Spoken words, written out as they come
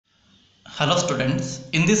Hello students,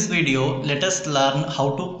 in this video let us learn how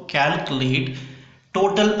to calculate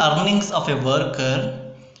total earnings of a worker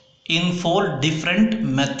in 4 different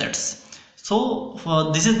methods. So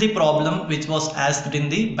this is the problem which was asked in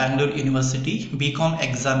the Bangalore University BCom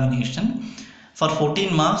examination for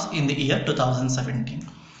 14 marks in the year 2017.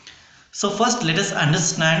 So first let us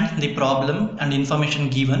understand the problem and information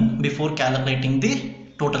given before calculating the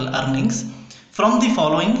total earnings. From the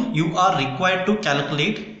following, you are required to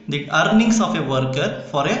calculate the earnings of a worker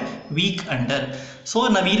for a week under. So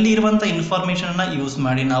ನಾವು ಇಲ್ಲಿ ಇರುವಂತ information ಅನ್ನ use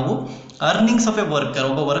ಮಾಡಿ ನಾವು earnings of A worker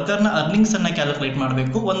ಒಬ್ಬ ವರ್ಕರ್ನ earnings ಅನ್ನ calculate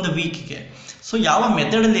ಮಾಡಬೇಕು ಒಂದು ವೀಕ್ಗೆ. ಸೊ ಯಾವ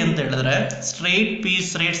ಮೆಥಡ್ ಅಲ್ಲಿ ಅಂತ ಹೇಳಿದ್ರೆ straight piece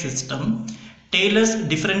rate system, Taylor's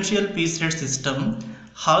differential piece rate system,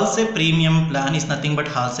 Halsey premium plan is nothing but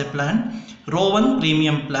Halsey plan, Rowan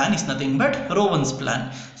premium plan is nothing but Rowan's plan.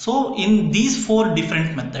 So in these 4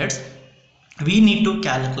 different methods we need to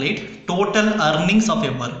calculate total earnings of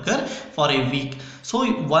a worker for a week. So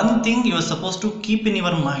one thing you are supposed to keep in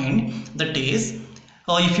your mind, that is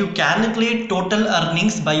if you calculate total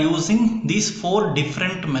earnings by using these 4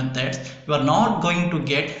 different methods, you are not going to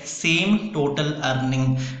get same total earning.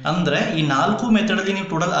 ಅಂದ್ರೆ ಈ 4 method ಅಲ್ಲಿ ನೀವು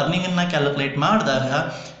total earning ಅನ್ನ calculate ಮಾಡಿದಾಗ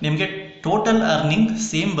ನಿಮಗೆ total earning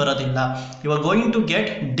same ಬರೋದಿಲ್ಲ. You are going to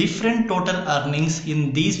get different total earnings in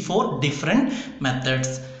these 4 different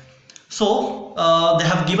methods. So they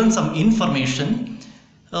have given some information.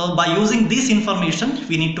 By using this information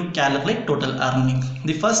we need to calculate total earning.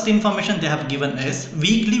 The first information they have given is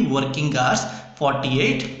weekly working hours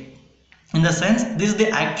 48. In the sense this is the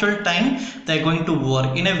actual time they are going to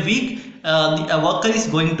work in a week. A worker is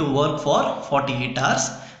going to work for 48 hours.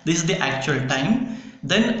 This is the actual time.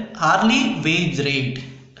 Then hourly wage rate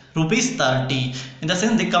rupees 30. In the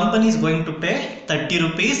sense the company is going to pay 30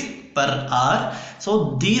 rupees per hour. So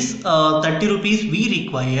these 30 rupees we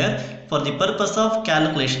require for the purpose of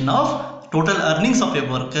calculation of total earnings of a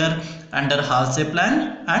worker under Halsey plan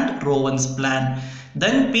and Rowan's plan.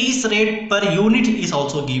 Then piece rate per unit is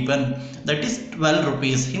also given, that is 12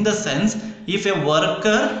 rupees. In the sense if a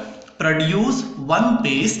worker produce one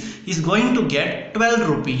piece is going to get 12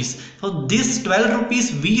 rupees. So this 12 rupees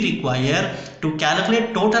we require to calculate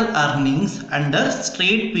total earnings under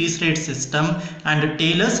straight piece rate system and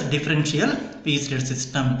Taylor's differential piece rate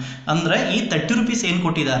system. ಅಂದ್ರೆ ಈ 30 rupees ಏನು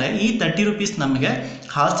ಕೊಟ್ಟಿದ್ದಾರೆ, ಈ 30 rupees ನಮಗೆ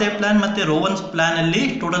ಹಾಲ್ಸೆ plan ಮತ್ತೆ ರೋವನ್ಸ್ plan ಅಲ್ಲಿ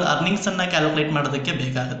total earnings ಅನ್ನ calculate ಮಾಡೋದಕ್ಕೆ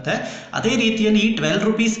ಬೇಕಾಗುತ್ತೆ. ಅದೇ ರೀತಿಯಲ್ಲಿ ಈ 12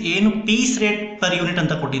 rupees ಏನು ಪೀಸ್ ರೇಟ್ ಪರ್ ಯೂನಿಟ್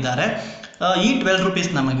ಅಂತ ಕೊಟ್ಟಿದ್ದಾರೆ, ಈ 12 rupees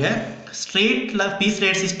ನಮಗೆ ಸ್ಟ್ರೇಟ್ ಪೀಸ್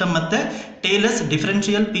ರೇಟ್ ಸಿಸ್ಟಮ್ ಮತ್ತೆ Taylor's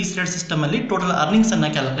differential piece rate system ಅಲ್ಲಿ ಟೋಟಲ್ ಅರ್ನಿಂಗ್ಸ್ ಅನ್ನ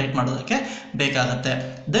ಕ್ಯಾಲ್ಕುಲೇಟ್ ಮಾಡೋದಕ್ಕೆ ಬೇಕಾಗುತ್ತೆ.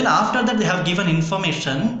 Then after that they have given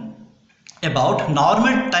information about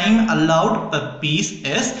normal time allowed per piece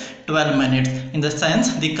is 12 minutes. In the sense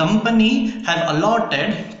the company have allotted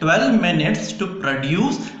 12 minutes to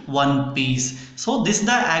produce one piece. So this is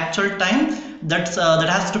the actual time that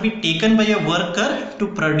has to be taken by a worker to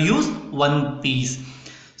produce one piece.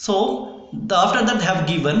 So after that they have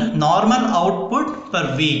given normal output per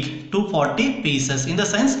week 240 pieces. In the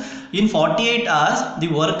sense in 48 hours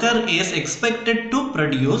the worker is expected to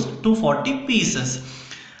produce 240 pieces.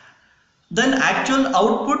 Then actual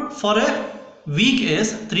output for a week is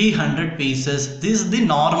 300 pieces. This is the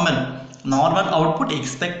normal output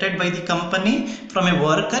expected by the company from a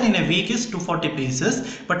worker in a week is 240 pieces,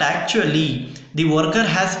 but actually the worker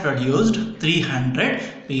has produced 300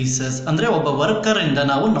 pieces. ಅಂದ್ರೆ ಒಬ್ಬ worker ಇಂದ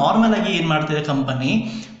ನಾವು normal ಆಗಿ ಏನು ಮಾಡ್ತಿದೆ company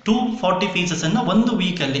 240 pieces ಅನ್ನ ಒಂದು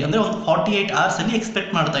weak ಅಲ್ಲಿ ಅಂದ್ರೆ ಒಂದು 48 hours ಅಲ್ಲಿ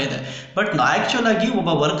ಎಕ್ಸ್ಪೆಕ್ಟ್ ಮಾಡ್ತಾ ಇದೆ. ಬಟ್ ಆಕ್ಚುಲ್ ಆಗಿ ಒಬ್ಬ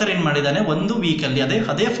ವರ್ಕರ್ ಏನ್ ಮಾಡಿದಾನೆ ಒಂದು ವೀಕ್ ಅಲ್ಲಿ ಅದೇ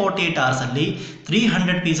 48 hours ಅಲ್ಲಿ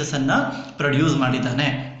 300 ಪೀಸಸ್ ಅನ್ನ ಪ್ರೊಡ್ಯೂಸ್ ಮಾಡಿದ್ದಾನೆ.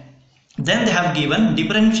 Then they have given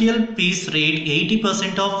differential piece rate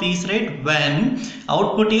 80% of piece rate when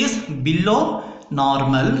output is below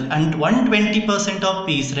normal and 120% of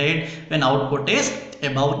piece rate when output is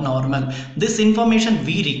above normal. This information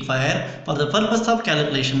we require for the purpose of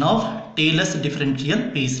calculation of Taylor's differential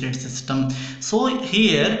piece rate system. So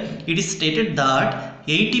here it is stated that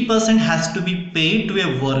 80% has to be paid to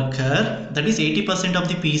a worker, that is 80% of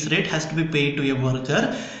the piece rate has to be paid to a worker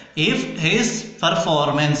if his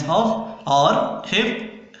performance of or if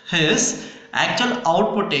his actual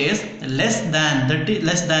output is less than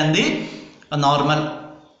the normal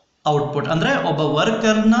output. ಅಂದ್ರೆ ಒಬ್ಬ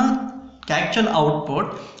ವರ್ಕರ್ನ actual output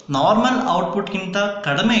normal output ಗಿಂತ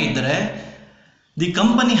ಕಡಿಮೆ ಇದ್ರೆ the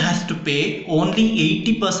company has to pay only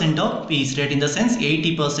 80% of piece rate. In the sense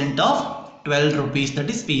 80% of 12 rupees, that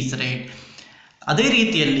is piece rate. ಅದೇ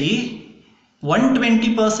ರೀತಿಯಲ್ಲಿ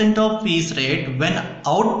 120% of piece rate when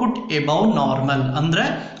output above normal. ಅಂದ್ರೆ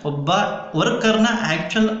ಒಬ್ಬ ವರ್ಕರ್ನ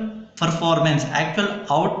actual performance actual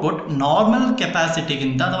output normal capacity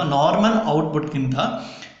ಗಿಂತ ಅಥವಾ normal output ಗಿಂತ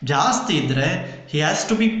ಜಾಸ್ತಿ ಇದ್ದರೆ he has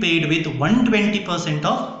to be paid with 120%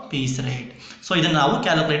 of piece rate. So ಇದನ್ನು ನಾವು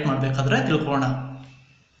ಕ್ಯಾಲ್ಕುಲೇಟ್ ಮಾಡಬೇಕಾದ್ರೆ ತಿಳ್ಕೊಳ್ಳೋಣ.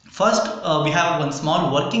 First we have one small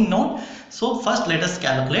working note. So first let us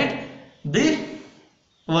calculate the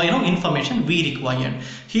information we required.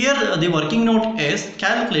 Here the working note is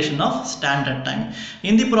calculation of standard time.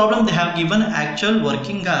 In the problem they have given actual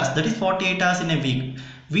working hours, that is 48 hours in a week.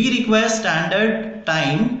 We require standard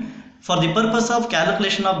time for the purpose of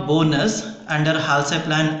calculation of bonus under Halsey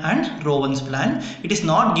plan and Rowan's plan. It is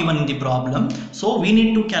not given in the problem, so we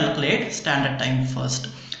need to calculate standard time first.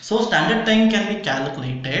 So standard time can be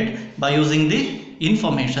calculated by using the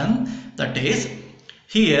information, that is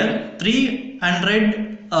here 300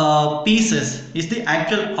 pieces is the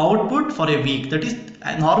actual output for a week. That is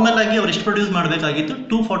normal agi ಅವರು ಎಷ್ಟು produce ಮಾಡಬೇಕಾಗಿತ್ತು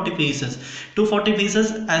 240 pieces. 240 pieces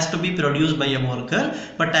has to be produced by a worker,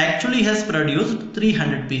 but actually has produced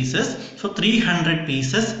 300 pieces. So 300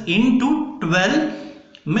 pieces into 12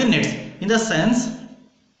 minutes. In the sense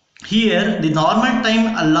here the normal time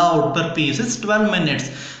allowed per piece is 12 minutes.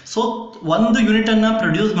 So ಒಂದು ಯೂನಿಟನ್ನು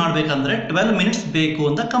produce ಮಾಡಬೇಕಂದ್ರೆ 12 minutes ಬೇಕು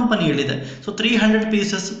ಅಂತ company ಹೇಳಿದೆ. So 300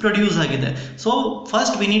 pieces produce ಆಗಿದೆ. So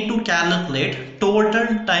first we need to calculate total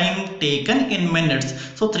time taken in minutes.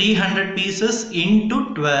 So 300 pieces into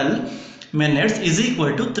 12 minutes is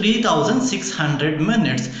equal to 3600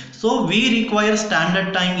 minutes. So we require standard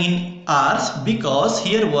time in hours, because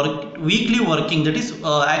here weekly working, that is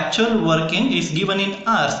actual working is given in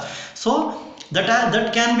hours. So that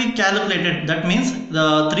can be calculated. That means the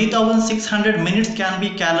 3600 minutes can be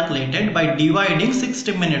calculated by dividing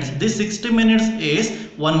 60 minutes. This 60 minutes is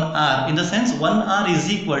 1 hour. In the sense 1 hour is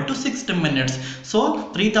equal to 60 minutes. So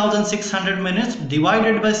 3600 minutes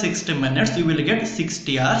divided by 60 minutes, you will get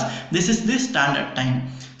 60 hours. This is the standard time.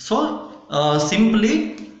 So simply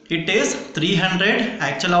it is 300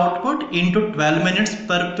 actual output into 12 minutes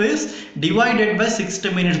per piece divided by 60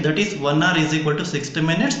 minutes, that is 1 hour is equal to 60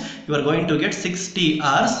 minutes. You are going to get 60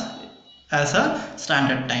 hours as a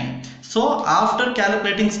standard time. So after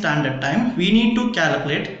calculating standard time, we need to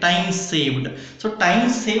calculate time saved. So time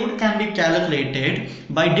saved can be calculated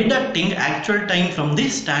by deducting actual time from the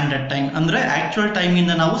standard time. Andre actual time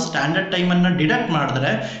inda ನಾವು standard time ಅನ್ನು deduct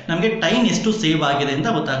ಮಾಡಿದ್ರೆ ನಮಗೆ time ಎಷ್ಟು save ಆಗಿದೆ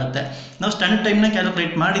ಅಂತ ಗೊತ್ತಾಗುತ್ತೆ. ನಾವು standard time ನ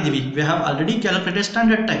ಕ್ಯಾಲ್ಕುಲೇಟ್ ಮಾಡಿದೀವಿ. We have already calculated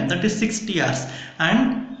standard time, that is 60 hours, and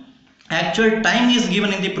actual time is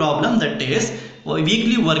given in the problem, that is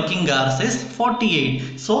weekly working hours is 48.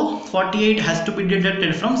 So 48 has to be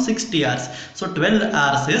deducted from 60 hours. So 12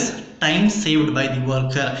 hours is time saved by the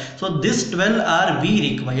worker. So this 12 hour we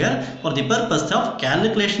require for the purpose of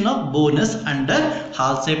calculation of bonus under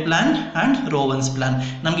Halsey plan and Rowan's plan.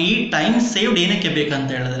 ನಮಗೆ ಈ time saved ಏನಕ್ಕೆ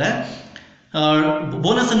ಬೇಕಂತ ಹೇಳಿದ್ರೆ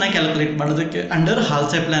bonus ಅನ್ನ calculate ಮಾಡೋದಕ್ಕೆ under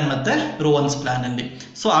ಹಾಲ್ಸೆ plan ಮತ್ತೆ ರೋವನ್ಸ್ plan ಅಲ್ಲಿ.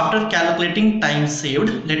 So after calculating time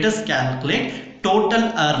saved, let us calculate total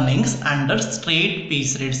earnings under straight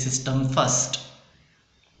piece rate system first.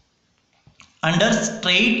 Under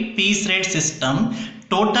straight piece rate system,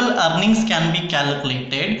 total earnings can be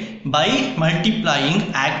calculated by multiplying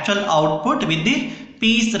actual output with the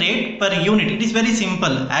piece rate per unit. It is very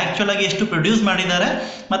simple. Actual ಆಗಿ ಎಷ್ಟು produce ಮಾಡಿದ್ದಾರೆ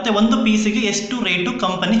ಮತ್ತೆ ಒಂದು ಪೀಸಿಗೆ ಎಷ್ಟು rate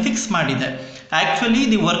company fix ಮಾಡಿದೆ. Actually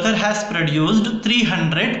the worker has produced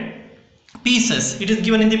 300 pieces. It is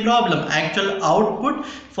given in the problem. Actual output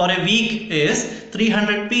for a week is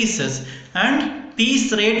 300 pieces, and piece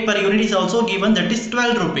rate per unit is also given, that is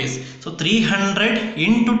 12 rupees. So 300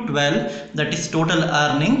 into 12, that is total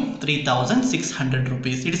earning 3600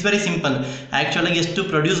 rupees. It is very simple. Actually ಎಷ್ಟು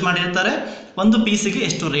produce ಮಾಡಿರ್ತಾರೆ, ಒಂದು ಪೀಸಿಗೆ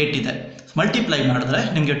ಎಷ್ಟು rate ಇದೆ, multiply ಮಾಡಿದ್ರೆ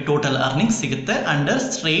ನಿಮಗೆ total earning ಸಿಗುತ್ತೆ under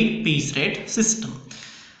straight piece rate system.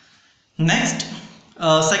 Next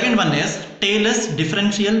second one is Taylor's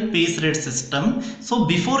differential piece rate system. So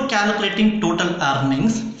before calculating total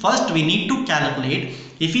earnings, first we need to calculate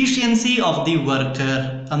efficiency of the worker.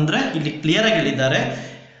 ಅಂದ್ರೆ ಇಲ್ಲಿ clear ಆಗಿ ಹೇಳಿದ್ದಾರೆ,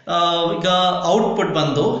 ಈಗ output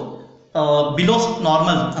ಬಂದು below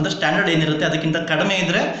normal ಅಂದ್ರೆ standard ಏನಿರುತ್ತೆ ಅದಕ್ಕಿಂತ ಕಡಿಮೆ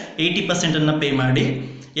ಇದ್ರೆ 80% ಅನ್ನ ಪೇ ಮಾಡಿ,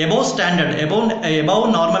 above standard above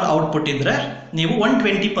normal output ಇದ್ರೆ ನೀವು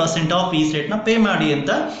 120% ಆಫ್ ಪೀಸ್ ರೇಟ್ ನ ಪೇ ಮಾಡಿ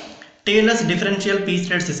ಅಂತ Taylor's differential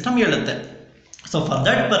piece rate system ಹೇಳುತ್ತೆ. So for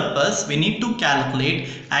that purpose we need to calculate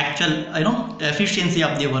actual efficiency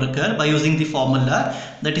of the worker by using the formula,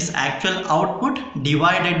 that is actual output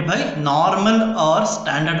divided by normal or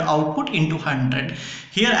standard output into 100.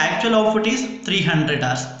 Here actual output is 300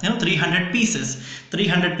 hours, 300 pieces.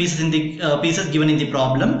 300 pieces in the pieces given in the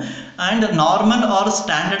problem, and normal or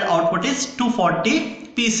standard output is 240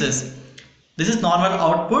 pieces. This is normal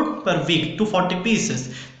output per week, 240 pieces.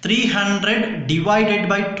 300 divided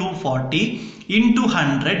by 240 into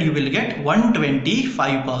 100, you will get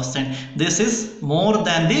 125%. This is more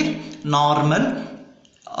than the normal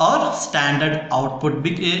or standard output.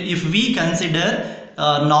 If we consider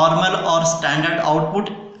normal or standard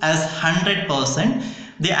output as 100%,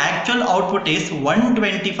 the actual output is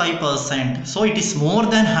 125%, so it is more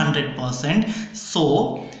than 100%. So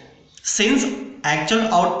since actual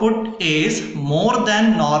output is more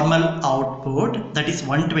than normal output, that is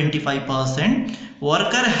 125%,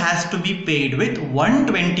 worker has to be paid with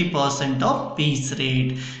 120% of piece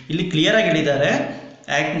rate. ಇಲ್ಲಿ clear ಆಗಿ ಹೇಳಿದ್ದಾರೆ,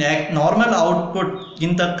 normal output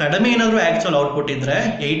ಗಿಂತ ಕಡಿಮೆ ಏನಾದರೂ actual output ಇದ್ರೆ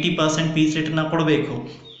 80% piece ರೇಟನ್ನು ಕೊಡಬೇಕು.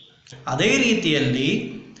 ಅದೇ ರೀತಿಯಲ್ಲಿ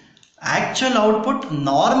ಆಕ್ಚುಯಲ್ ಔಟ್ಪುಟ್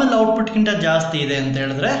ನಾರ್ಮಲ್ ಔಟ್ಪುಟ್ಗಿಂತ ಜಾಸ್ತಿ ಇದೆ ಅಂತ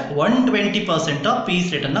ಹೇಳಿದ್ರೆ 120% ಆಫ್ ಪೀಸ್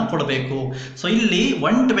ರೇಟನ್ನು ಕೊಡಬೇಕು. ಸೊ ಇಲ್ಲಿ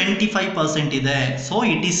 125% ಇದೆ, so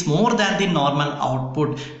it is more than the normal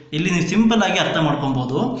output. ಇಲ್ಲಿ ನೀವು ಸಿಂಪಲ್ ಆಗಿ ಅರ್ಥ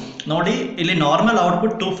ಮಾಡ್ಕೊಬೋದು. ನೋಡಿ, ಇಲ್ಲಿ ನಾರ್ಮಲ್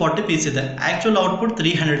ಔಟ್ಪುಟ್ 240 ಪೀಸ್ ಇದೆ, ಆಕ್ಚುಯಲ್ ಔಟ್ಪುಟ್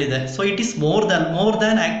 300 ಇದೆ. So it is more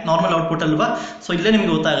than normal output ಅಲ್ವಾ. ಸೊ ಇಲ್ಲೇ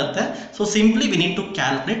ನಿಮಗೆ ಗೊತ್ತಾಗುತ್ತೆ. So simply we need to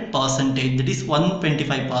calculate percentage, that is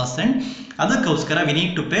 125%. ಅದಕ್ಕೋಸ್ಕರ we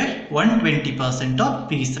need to pay 120% of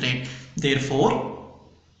piece rate. Therefore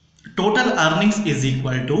total earnings is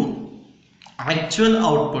equal to actual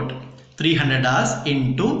output 300 hours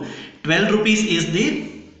into 12 rupees is the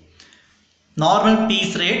normal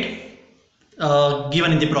piece rate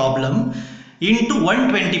given in the problem into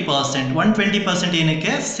 120%. 120%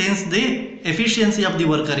 ಏನಕ್ಕೆ? Since the efficiency of the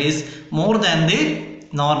worker is more than the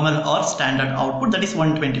normal or standard output, that is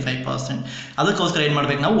 125%. ಅದಕ್ಕೋಸ್ಕರ ಏನು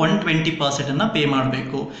ಮಾಡಬೇಕು ನಾವು? 120% ಅನ್ನು pay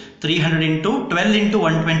ಮಾಡಬೇಕು. 300 into 12 into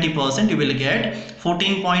 120%, you will get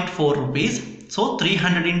 14.4 rupees. So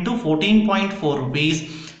 300 into 14.4 rupees,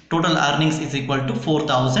 total earnings is equal to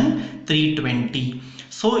 4,320.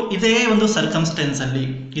 So ಇದೇ ಒಂದು circumstances ಅಲ್ಲಿ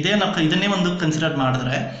ಇದನ್ನೇ ಒಂದು ಕನ್ಸಿಡರ್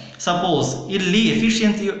ಮಾಡಿದ್ರೆ, ಸಪೋಸ್ ಇಲ್ಲಿ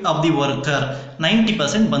ಎಫಿಷಿಯನ್ಸಿ ಆಫ್ ದಿ ವರ್ಕರ್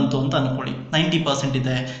 90% ಬಂತು ಅಂತ ಅನ್ಕೊಳ್ಳಿ. 90%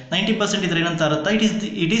 ಇದೆ. 90% ಇದ್ರೆ ಏನಂತ ಅರ್ಥ?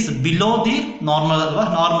 It is below the normal ಅಲ್ವಾ,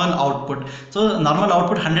 normal output. So normal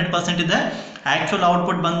output 100% ಇದೆ, ಆಕ್ಚುಯಲ್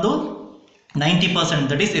ಔಟ್ಪುಟ್ ಬಂದು 90%,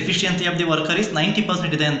 that is efficiency of the worker is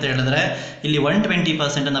 90% ಇದೆ ಅಂತ ಹೇಳಿದ್ರೆ ಇಲ್ಲಿ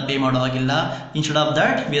 120% ಅನ್ನು ಪೇ ಮಾಡೋ ಹಾಗಿಲ್ಲ. Instead of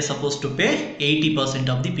that we are suppose to pay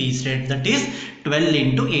 80% of the piece rate, that is 12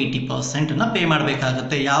 into 80% ಅನ್ನು ಪೇ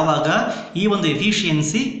ಮಾಡಬೇಕಾಗುತ್ತೆ. ಯಾವಾಗ ಈ ಒಂದು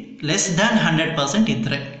ಎಫಿಷಿಯನ್ಸಿ ಲೆಸ್ ದ್ಯಾನ್ 100%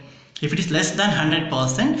 ಇದ್ದರೆ. If it is less than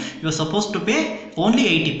 100%, you are supposed to pay only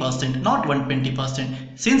 80%, not 120%.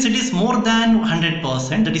 Since it is more than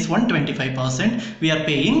 100%, that is 125%, we are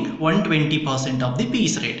paying 120% of the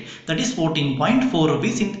piece rate. That is 14.4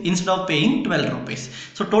 rupees instead of paying 12 rupees.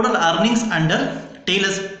 So total earnings under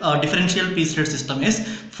Taylor's differential piece rate system is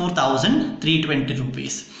 4,320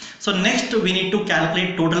 rupees. So next we need to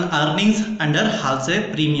calculate total earnings under Halsey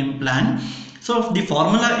premium plan. So the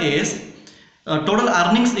formula is total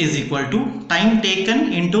earnings is equal to time taken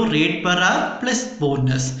into rate per hour plus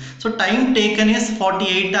bonus. So time taken is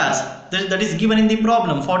 48 hours. That is given in the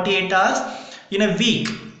problem. 48 hours in a week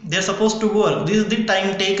they are supposed to work. This is the time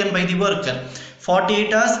taken by the worker.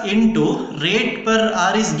 48 hours into rate per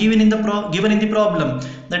hour is given in the problem.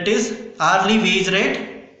 That is hourly wage rate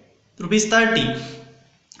rupees 30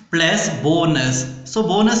 plus bonus. So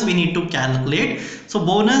bonus we need to calculate. So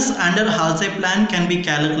bonus under Halsey plan can be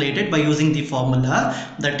calculated by using the formula,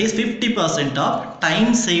 that is 50% of time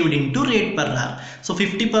saved into rate per hour. So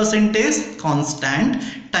 50% is constant.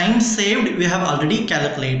 Time saved we have already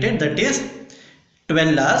calculated, that is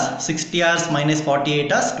 12 hours. 60 hours minus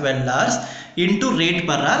 48 hours, 12 hours into rate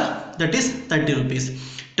per hour, that is 30 rupees.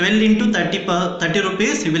 12 into 30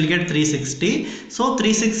 rupees, you will get 360. So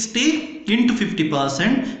 360 into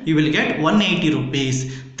 50%, you will get 180 rupees.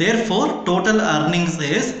 Therefore total earnings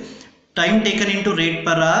is time taken into rate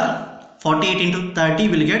per hour 48 into 30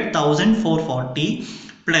 will get 1440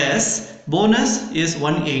 plus bonus is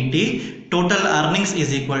 180. Total earnings is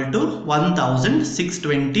equal to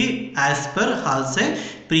 1620 as per Halsey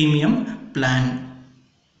premium plan.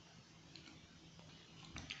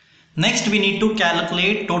 Next we need to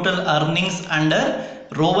calculate total earnings under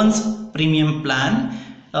Rowan's premium plan.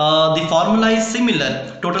 The formula is similar.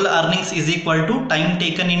 Total earnings is equal to time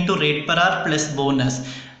taken into rate per hour plus bonus.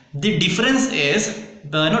 The difference is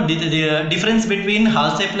the difference between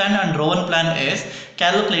Halsey plan and Rowan plan is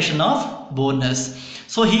calculation of bonus.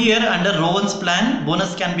 So here under Rowan's plan,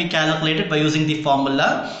 bonus can be calculated by using the formula,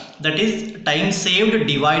 that is time saved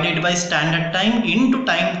divided by standard time into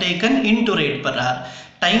time taken into rate per hour.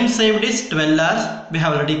 Time saved is 12 hours, we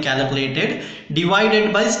have already calculated,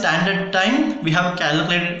 divided by standard time we have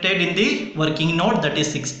calculated in the working note, that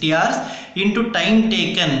is 60 hours, into time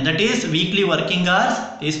taken, that is weekly working hours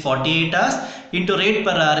is 48 hours, into rate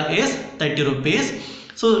per hour is 30 rupees.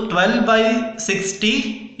 So 12 by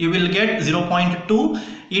 60 you will get 0.2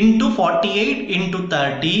 into 48 into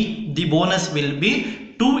 30, the bonus will be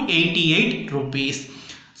 288 rupees.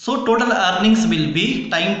 So total earnings will be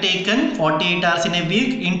time taken 48 hours in a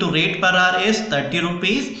week into rate per hour is 30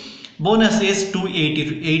 rupees. Bonus is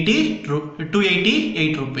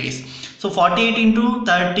 288 rupees. So 48 into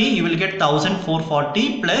 30 you will get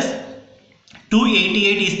 1440 plus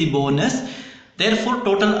 288 is the bonus. Therefore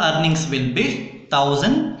total earnings will be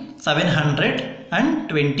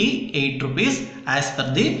 1728 rupees as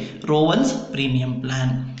per the Rowan's premium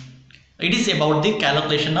plan. It is about the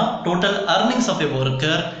calculation of total earnings of a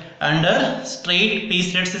worker under straight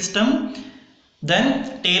piece rate system,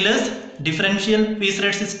 then Taylor's differential piece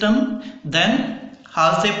rate system, then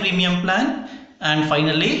Halsey premium plan, and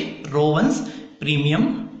finally Rowan's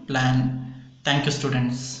premium plan. Thank you,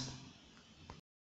 students.